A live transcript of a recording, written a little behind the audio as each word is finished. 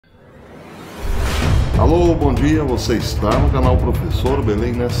Alô, bom dia, você está no canal Professor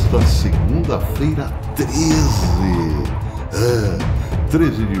Belleei nesta segunda-feira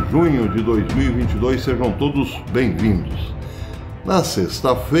 13 de junho de 2022, sejam todos bem-vindos. Na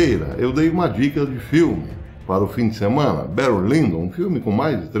sexta-feira eu dei uma dica de filme para o fim de semana, Barry Lyndon, um filme com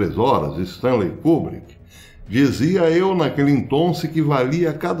mais de 3 horas, Stanley Kubrick. Dizia eu naquele entonces que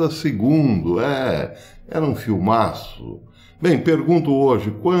valia cada segundo, era um filmaço. Bem, pergunto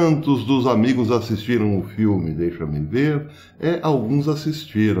hoje, quantos dos amigos assistiram o filme? Deixa-me ver. Alguns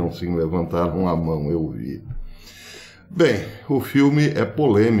assistiram, sim, levantaram a mão, eu vi. Bem, o filme é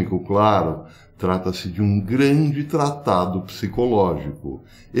polêmico, claro. Trata-se de um grande tratado psicológico.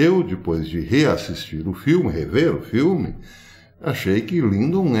 Eu, depois de reassistir o filme, rever o filme, achei que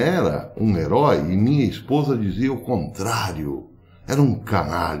Lyndon era um herói e minha esposa dizia o contrário. Era um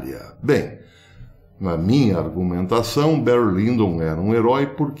canalha. Bem, na minha argumentação, Barry Lyndon era um herói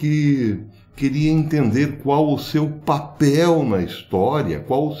porque queria entender qual o seu papel na história,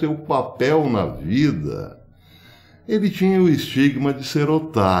 qual o seu papel na vida. Ele tinha o estigma de ser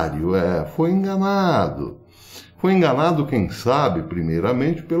otário, foi enganado. Foi enganado, quem sabe,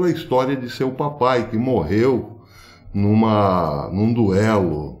 primeiramente, pela história de seu papai, que morreu num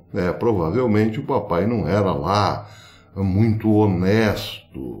duelo. Provavelmente o papai não era lá muito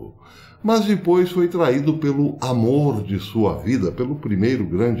honesto. Mas depois foi traído pelo amor de sua vida, pelo primeiro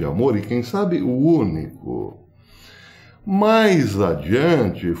grande amor e, quem sabe, o único. Mais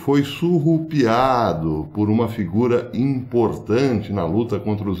adiante, foi surrupiado por uma figura importante na luta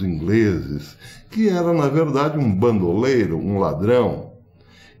contra os ingleses, que era, na verdade, um bandoleiro, um ladrão.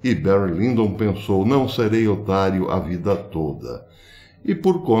 E Barry Lyndon pensou, não serei otário a vida toda. E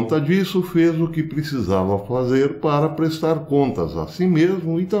por conta disso fez o que precisava fazer para prestar contas a si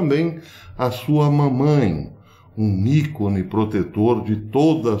mesmo e também à sua mamãe, um ícone protetor de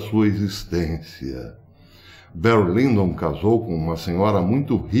toda a sua existência. Barry Lyndon casou com uma senhora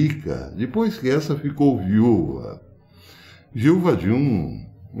muito rica, depois que essa ficou viúva. Viúva de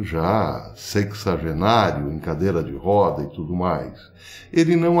um já sexagenário, em cadeira de roda e tudo mais.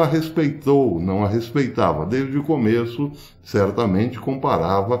 Ele não a respeitou, não a respeitava. Desde o começo, certamente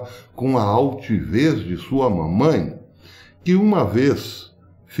comparava com a altivez de sua mamãe, que uma vez,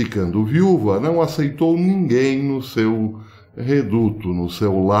 ficando viúva, não aceitou ninguém no seu reduto, no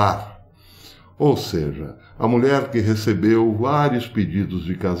seu lar. Ou seja, a mulher que recebeu vários pedidos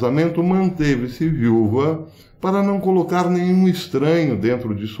de casamento manteve-se viúva para não colocar nenhum estranho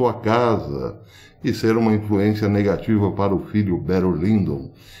dentro de sua casa e ser uma influência negativa para o filho Barry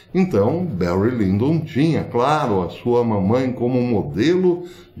Lyndon. Então, Barry Lyndon tinha, claro, a sua mamãe como um modelo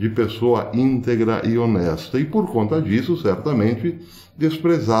de pessoa íntegra e honesta, e por conta disso, certamente,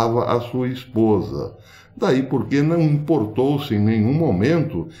 desprezava a sua esposa. Daí porque não importou-se em nenhum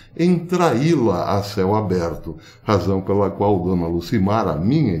momento em traí-la a céu aberto, razão pela qual Dona Lucimara,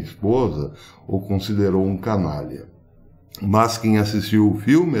 minha esposa, o considerou um canalha. Mas quem assistiu o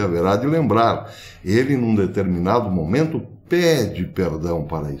filme haverá de lembrar, ele num determinado momento pede perdão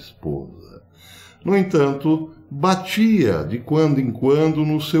para a esposa. No entanto, batia de quando em quando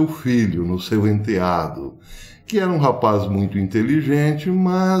no seu filho, no seu enteado, que era um rapaz muito inteligente,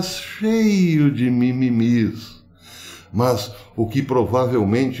 mas cheio de mimimis. Mas o que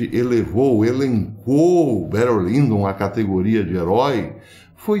provavelmente elencou Barry Lyndon à categoria de herói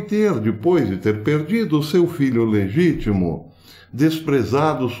foi ter, depois de ter perdido o seu filho legítimo,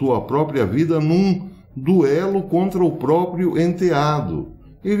 desprezado sua própria vida num duelo contra o próprio enteado.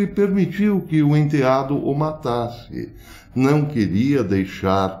 Ele permitiu que o enteado o matasse. Não queria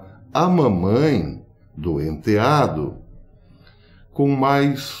deixar a mamãe do enteado com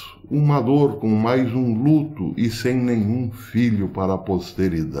mais uma dor, com mais um luto e sem nenhum filho para a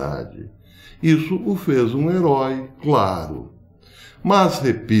posteridade. Isso o fez um herói, claro. Mas,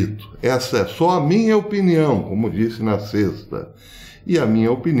 repito, essa é só a minha opinião, como disse na sexta. E a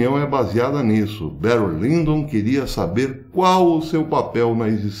minha opinião é baseada nisso. Barry Lyndon queria saber qual o seu papel na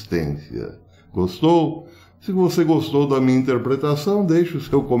existência. Gostou? Se você gostou da minha interpretação, deixe o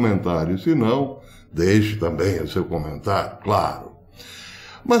seu comentário. Se não, deixe também o seu comentário, claro.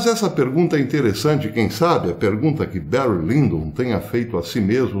 Mas essa pergunta é interessante, quem sabe a pergunta que Barry Lyndon tenha feito a si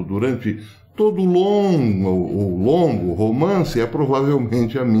mesmo durante todo o longo romance é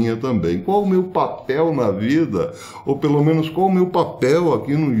provavelmente a minha também. Qual o meu papel na vida? Ou pelo menos qual o meu papel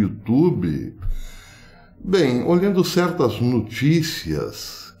aqui no YouTube? Bem, olhando certas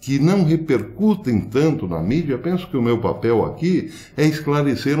notícias que não repercutem tanto na mídia, penso que o meu papel aqui é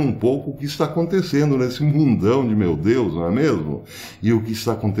esclarecer um pouco o que está acontecendo nesse mundão de meu Deus, não é mesmo? E o que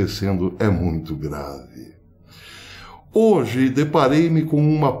está acontecendo é muito grave. Hoje deparei-me com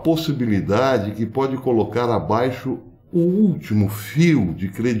uma possibilidade que pode colocar abaixo o último fio de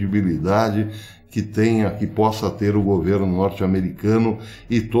credibilidade que possa ter o governo norte-americano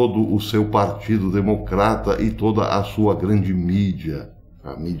e todo o seu partido democrata e toda a sua grande mídia,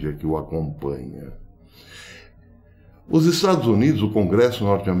 a mídia que o acompanha. Os Estados Unidos, o Congresso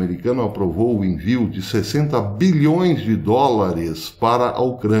norte-americano, aprovou o envio de 60 bilhões de dólares para a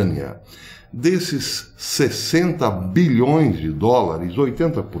Ucrânia. Desses 60 bilhões de dólares,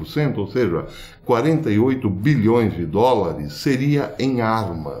 80%, ou seja, 48 bilhões de dólares, seria em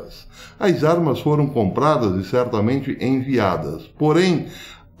armas. As armas foram compradas e certamente enviadas. Porém,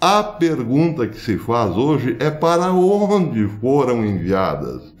 a pergunta que se faz hoje é para onde foram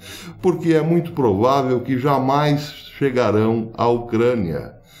enviadas, porque é muito provável que jamais chegarão à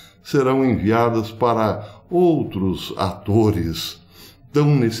Ucrânia. Serão enviadas para outros atores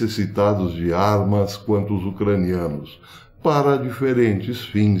tão necessitados de armas quanto os ucranianos, para diferentes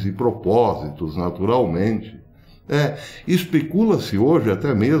fins e propósitos, naturalmente. Especula-se hoje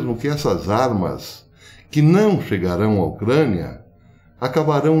até mesmo que essas armas, que não chegarão à Ucrânia,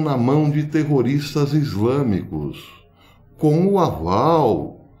 acabarão na mão de terroristas islâmicos, com o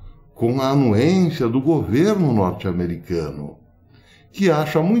aval, com a anuência do governo norte-americano, que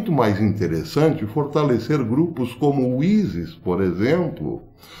acha muito mais interessante fortalecer grupos como o ISIS, por exemplo,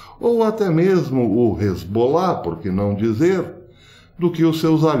 ou até mesmo o Hezbollah, por que não dizer, do que os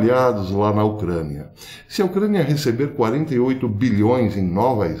seus aliados lá na Ucrânia. Se a Ucrânia receber 48 bilhões em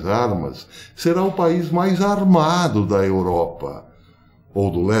novas armas, será o país mais armado da Europa,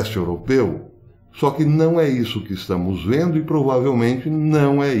 ou do leste europeu. Só que não é isso que estamos vendo e provavelmente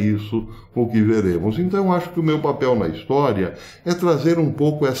não é isso o que veremos. Então acho que o meu papel na história é trazer um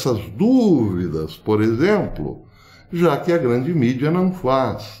pouco essas dúvidas, por exemplo, já que a grande mídia não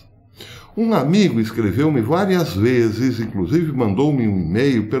faz. Um amigo escreveu-me várias vezes, inclusive mandou-me um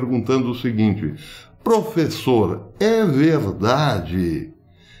e-mail perguntando o seguinte: professor, é verdade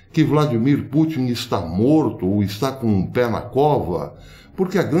que Vladimir Putin está morto ou está com um pé na cova?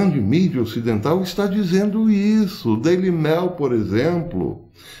 Porque a grande mídia ocidental está dizendo isso. Daily Mail, por exemplo,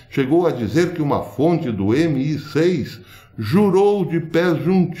 chegou a dizer que uma fonte do MI6 jurou de pés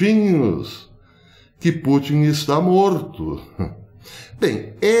juntinhos que Putin está morto.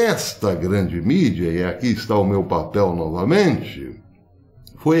 Bem, esta grande mídia, e aqui está o meu papel novamente,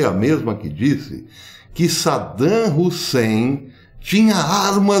 foi a mesma que disse que Saddam Hussein tinha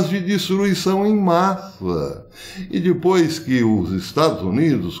armas de destruição em massa. E depois que os Estados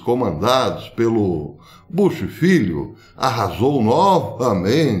Unidos, comandados pelo Bush filho, arrasou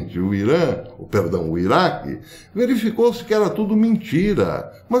novamente o Iraque, verificou-se que era tudo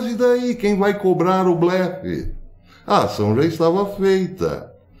mentira. Mas e daí? Quem vai cobrar o blefe? A ação já estava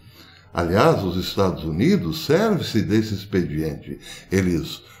feita. Aliás, os Estados Unidos servem-se desse expediente.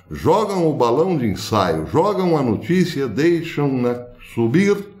 Eles jogam o balão de ensaio, jogam a notícia, deixam-na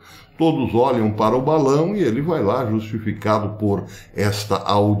subir, todos olham para o balão e ele vai lá, justificado por esta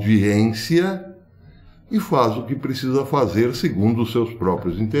audiência, e faz o que precisa fazer segundo os seus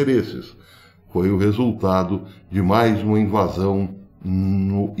próprios interesses. Foi o resultado de mais uma invasão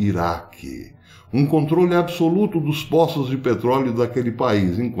no Iraque. Um controle absoluto dos poços de petróleo daquele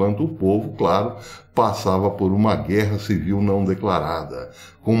país, enquanto o povo, claro, passava por uma guerra civil não declarada,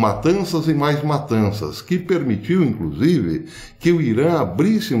 com matanças e mais matanças, que permitiu, inclusive, que o Irã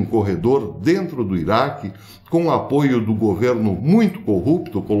abrisse um corredor dentro do Iraque, com o apoio do governo muito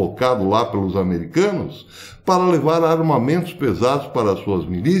corrupto colocado lá pelos americanos, para levar armamentos pesados para suas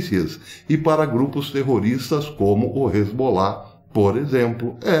milícias e para grupos terroristas como o Hezbollah, por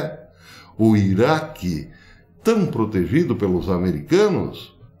exemplo. O Iraque, tão protegido pelos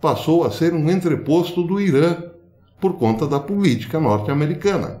americanos, passou a ser um entreposto do Irã, por conta da política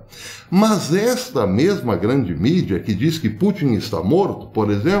norte-americana. Mas esta mesma grande mídia que diz que Putin está morto,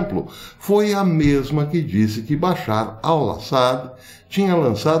 por exemplo, foi a mesma que disse que Bashar al-Assad tinha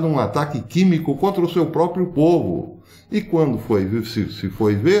lançado um ataque químico contra o seu próprio povo. E quando se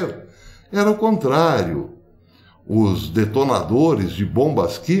foi ver, era o contrário. Os detonadores de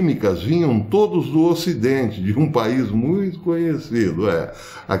bombas químicas vinham todos do Ocidente, de um país muito conhecido,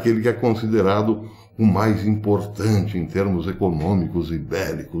 aquele que é considerado o mais importante em termos econômicos e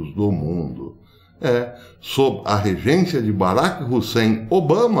bélicos do mundo. Sob a regência de Barack Hussein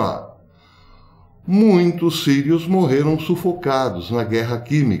Obama, muitos sírios morreram sufocados na guerra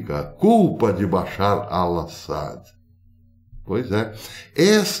química, culpa de Bashar al-Assad. Pois é,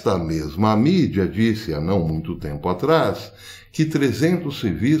 esta mesma mídia disse há não muito tempo atrás que 300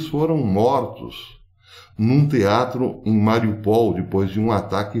 civis foram mortos num teatro em Mariupol depois de um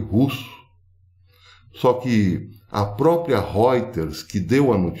ataque russo. Só que A própria Reuters, que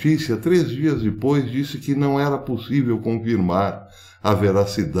deu a notícia, 3 dias depois disse que não era possível confirmar a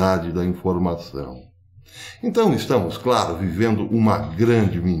veracidade da informação. Então estamos, claro, vivendo uma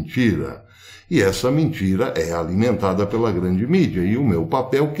grande mentira. E essa mentira é alimentada pela grande mídia. E o meu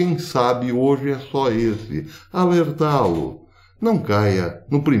papel, quem sabe, hoje é só esse: alertá-lo. Não caia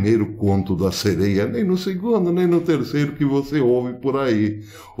no primeiro conto da sereia, nem no segundo, nem no terceiro que você ouve por aí.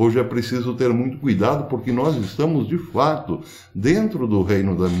 Hoje é preciso ter muito cuidado, porque nós estamos, de fato, dentro do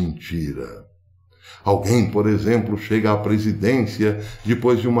reino da mentira. Alguém, por exemplo, chega à presidência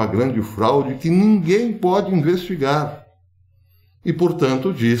depois de uma grande fraude que ninguém pode investigar. E,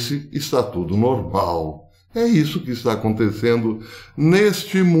 portanto, disse: está tudo normal. É isso que está acontecendo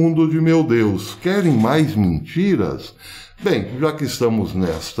neste mundo de meu Deus. Querem mais mentiras? Bem, já que estamos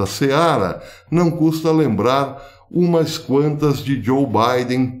nesta seara, não custa lembrar umas quantas de Joe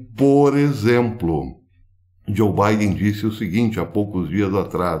Biden, por exemplo. Joe Biden disse o seguinte há poucos dias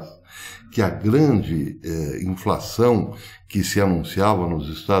atrás, que a grande inflação que se anunciava nos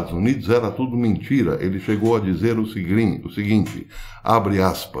Estados Unidos era tudo mentira. Ele chegou a dizer o seguinte, abre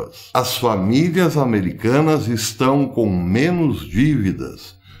aspas: as famílias americanas estão com menos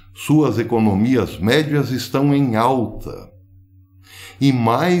dívidas, suas economias médias estão em alta. E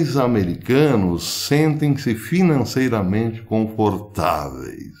mais americanos sentem-se financeiramente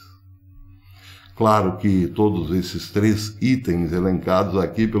confortáveis. Claro que todos esses 3 itens elencados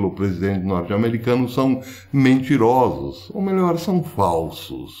aqui pelo presidente norte-americano são mentirosos, ou melhor, são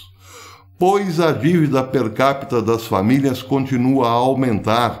falsos. Pois a dívida per capita das famílias continua a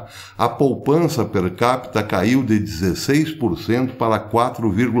aumentar. A poupança per capita caiu de 16% para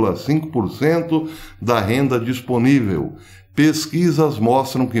 4,5% da renda disponível. Pesquisas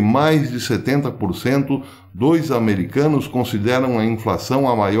mostram que mais de 70% dos americanos consideram a inflação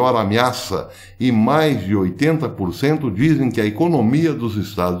a maior ameaça e mais de 80% dizem que a economia dos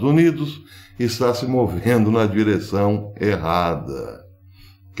Estados Unidos está se movendo na direção errada.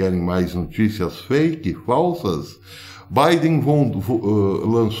 Querem mais notícias fake, falsas? Biden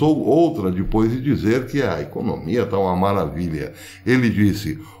lançou outra depois de dizer que a economia está uma maravilha. Ele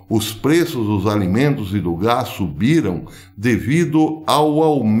disse: os preços dos alimentos e do gás subiram devido ao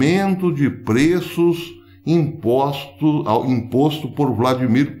aumento de preços imposto por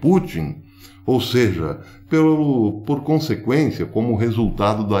Vladimir Putin, ou seja, por consequência, como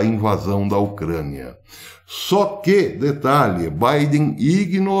resultado da invasão da Ucrânia. Só que, detalhe, Biden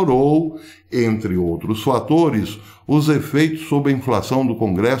ignorou, entre outros fatores, os efeitos sobre a inflação do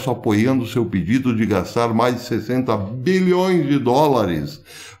Congresso, apoiando seu pedido de gastar mais de 60 bilhões de dólares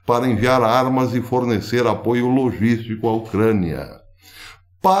para enviar armas e fornecer apoio logístico à Ucrânia.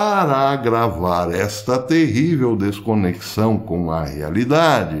 Para agravar esta terrível desconexão com a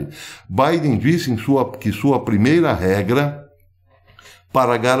realidade, Biden disse que sua primeira regra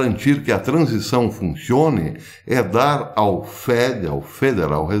para garantir que a transição funcione é dar ao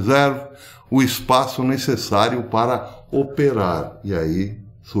Federal Reserve, o espaço necessário para operar. E aí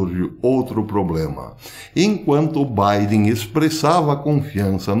surge outro problema. Enquanto Biden expressava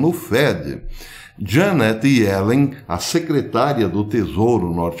confiança no Fed, Janet Yellen, a secretária do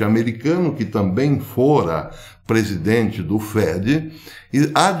Tesouro norte-americano, que também fora presidente do Fed,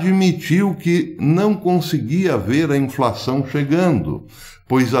 admitiu que não conseguia ver a inflação chegando,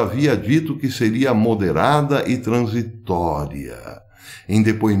 pois havia dito que seria moderada e transitória. Em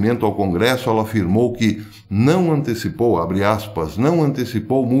depoimento ao Congresso, ela afirmou que não antecipou, abre aspas, não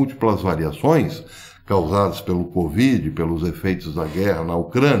antecipou múltiplas variações causadas pelo Covid e pelos efeitos da guerra na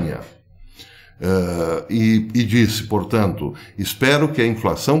Ucrânia. E disse, portanto, espero que a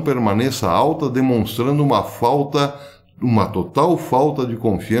inflação permaneça alta, demonstrando uma total falta de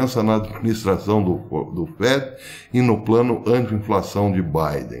confiança na administração do Fed e no plano anti-inflação de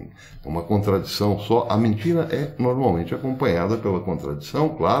Biden. É uma contradição só. A mentira é normalmente acompanhada pela contradição,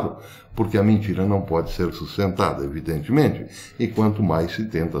 claro, porque a mentira não pode ser sustentada, evidentemente, e quanto mais se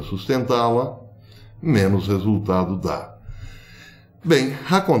tenta sustentá-la, menos resultado dá. Bem,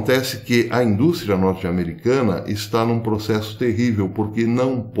 acontece que a indústria norte-americana está num processo terrível porque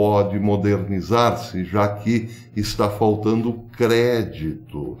não pode modernizar-se, já que está faltando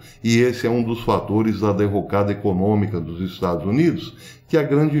crédito. E esse é um dos fatores da derrocada econômica dos Estados Unidos que a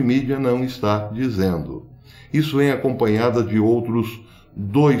grande mídia não está dizendo. Isso vem acompanhada de outros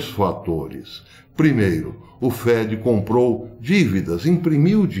 2 fatores. Primeiro, o Fed comprou dívidas,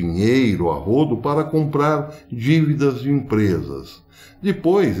 imprimiu dinheiro a rodo para comprar dívidas de empresas.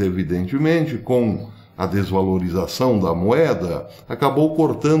 Depois, evidentemente, com a desvalorização da moeda, acabou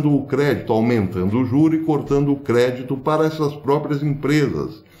cortando o crédito, aumentando o juro e cortando o crédito para essas próprias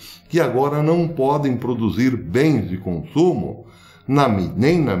empresas. que agora não podem produzir bens de consumo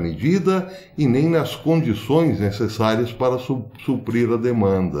nem na medida e nem nas condições necessárias para suprir a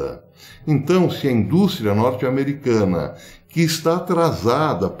demanda. Então, se a indústria norte-americana, que está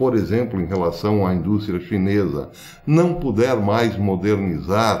atrasada, por exemplo, em relação à indústria chinesa, não puder mais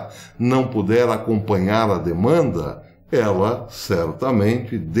modernizar, não puder acompanhar a demanda, ela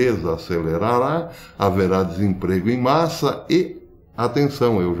certamente desacelerará, haverá desemprego em massa e,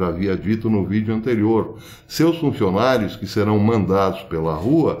 atenção, eu já havia dito no vídeo anterior, seus funcionários que serão mandados pela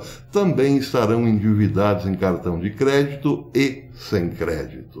rua também estarão endividados em cartão de crédito e sem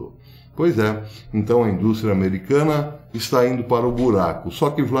crédito. Pois é, então a indústria americana está indo para o buraco. Só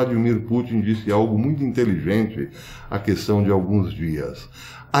que Vladimir Putin disse algo muito inteligente há questão de alguns dias.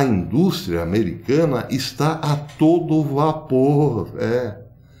 A indústria americana está a todo vapor.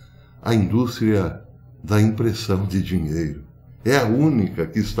 A indústria da impressão de dinheiro. É a única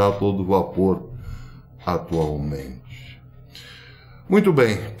que está a todo vapor atualmente. Muito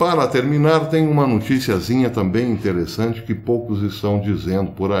bem, para terminar, tem uma noticiazinha também interessante que poucos estão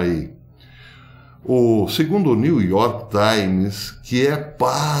dizendo por aí. Segundo o New York Times, que é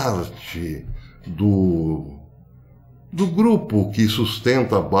parte do grupo que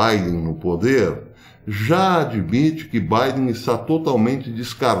sustenta Biden no poder, já admite que Biden está totalmente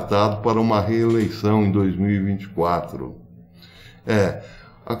descartado para uma reeleição em 2024.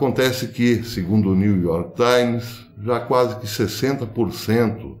 Acontece que, segundo o New York Times, já quase que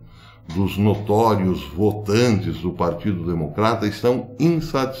 60% dos notórios votantes do Partido Democrata estão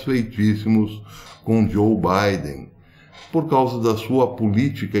insatisfeitíssimos com Joe Biden por causa da sua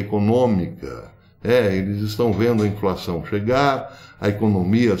política econômica. Eles estão vendo a inflação chegar, a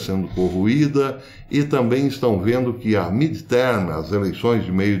economia sendo corroída e também estão vendo que a midterm, as eleições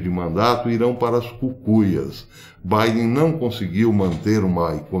de meio de mandato, irão para as cucuias. Biden não conseguiu manter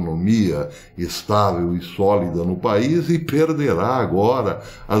uma economia estável e sólida no país e perderá agora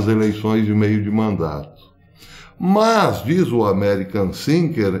as eleições de meio de mandato. Mas, diz o American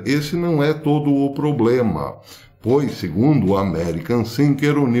Thinker, esse não é todo o problema, pois, segundo o American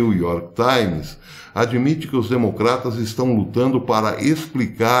Thinker, o New York Times admite que os democratas estão lutando para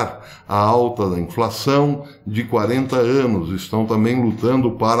explicar a alta da inflação de 40 anos, estão também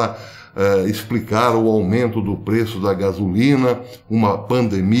lutando para explicar o aumento do preço da gasolina, uma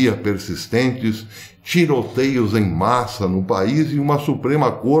pandemia persistente, tiroteios em massa no país e uma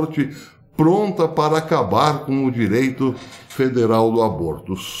Suprema Corte pronta para acabar com o direito federal do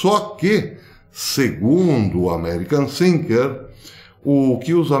aborto. Só que, segundo o American Thinker, o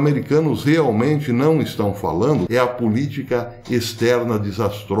que os americanos realmente não estão falando é a política externa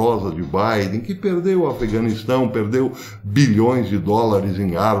desastrosa de Biden, que perdeu o Afeganistão, perdeu bilhões de dólares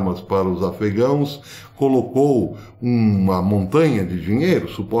em armas para os afegãos, colocou uma montanha de dinheiro,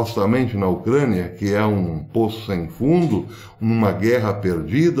 supostamente na Ucrânia, que é um poço sem fundo, numa guerra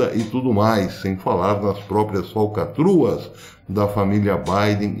perdida e tudo mais, sem falar nas próprias falcatruas da família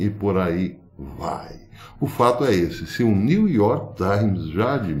Biden e por aí vai. O fato é esse, se o New York Times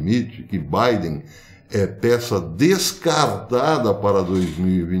já admite que Biden é peça descartada para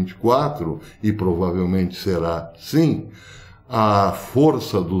 2024, e provavelmente será sim, a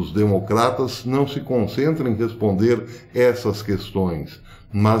força dos democratas não se concentra em responder essas questões,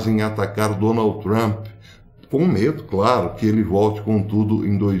 mas em atacar Donald Trump, com medo, claro, que ele volte com tudo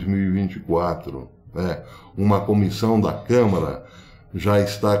em 2024. Uma comissão da Câmara já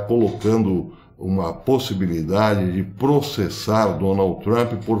está colocando uma possibilidade de processar Donald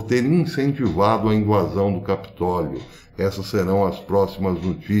Trump por ter incentivado a invasão do Capitólio. Essas serão as próximas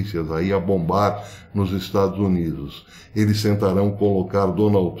notícias aí a bombar nos Estados Unidos. Eles tentarão colocar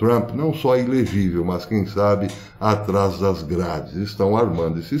Donald Trump não só ilegível, mas quem sabe atrás das grades. Estão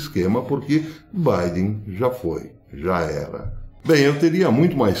armando esse esquema porque Biden já era. Bem, eu teria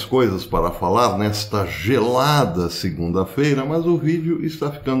muito mais coisas para falar nesta gelada segunda-feira, mas o vídeo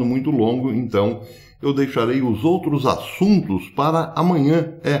está ficando muito longo, então eu deixarei os outros assuntos para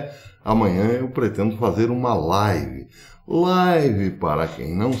amanhã. Amanhã eu pretendo fazer uma live. Live, para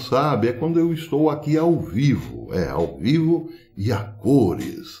quem não sabe, é quando eu estou aqui ao vivo. Ao vivo e a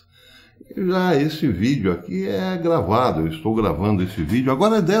cores. Já esse vídeo aqui é gravado, eu estou gravando esse vídeo,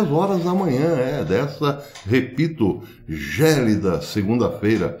 agora é 10 horas da manhã, dessa, repito, gélida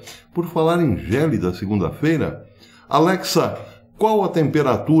segunda-feira. Por falar em gélida segunda-feira, Alexa, qual a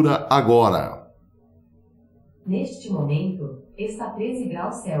temperatura agora? Neste momento, está 13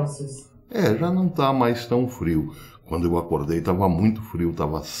 graus Celsius. Já não está mais tão frio. Quando eu acordei estava muito frio,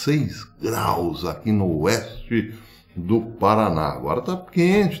 estava 6 graus aqui no oeste do Paraná. Agora está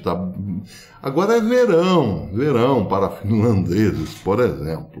quente, agora é verão para finlandeses, por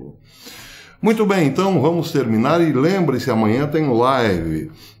exemplo. Muito bem, então vamos terminar e lembre-se, amanhã tem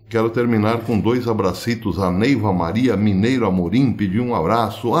live. Quero terminar com 2 abracitos a Neiva Maria Mineiro Amorim, pediu um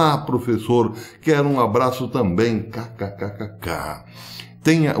abraço. Ah, professor, quero um abraço também, kkkk.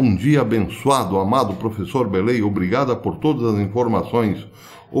 Tenha um dia abençoado, amado professor Bellei, obrigada por todas as informações.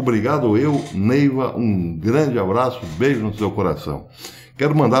 Obrigado eu, Neiva, um grande abraço, beijo no seu coração.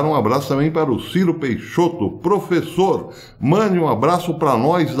 Quero mandar um abraço também para o Ciro Peixoto. Professor, mande um abraço para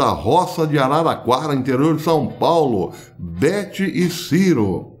nós da roça de Araraquara, interior de São Paulo, Bete e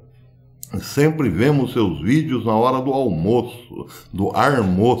Ciro. Sempre vemos seus vídeos na hora do almoço, do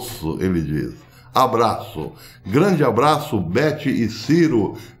almoço, ele diz. Abraço. Grande abraço, Bete e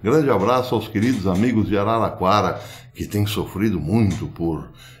Ciro. Grande abraço aos queridos amigos de Araraquara, que têm sofrido muito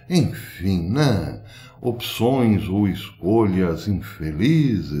por, enfim, né? Opções ou escolhas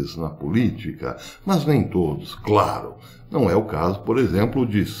infelizes na política, mas nem todos, claro. Não é o caso, por exemplo,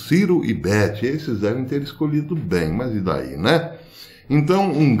 de Ciro e Bete. Esses devem ter escolhido bem, mas e daí, né?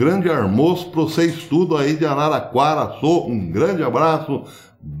 Então, um grande almoço para vocês tudo aí de Araraquara. Um grande abraço,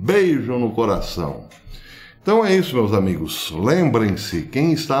 beijo no coração. Então é isso, meus amigos. Lembrem-se,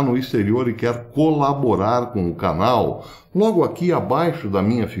 quem está no exterior e quer colaborar com o canal, logo aqui abaixo da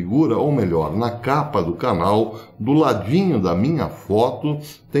minha figura, ou melhor, na capa do canal, do ladinho da minha foto,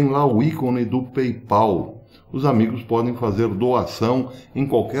 tem lá o ícone do PayPal. Os amigos podem fazer doação em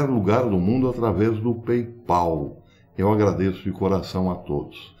qualquer lugar do mundo através do PayPal. Eu agradeço de coração a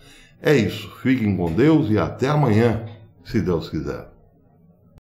todos. É isso, fiquem com Deus e até amanhã, se Deus quiser.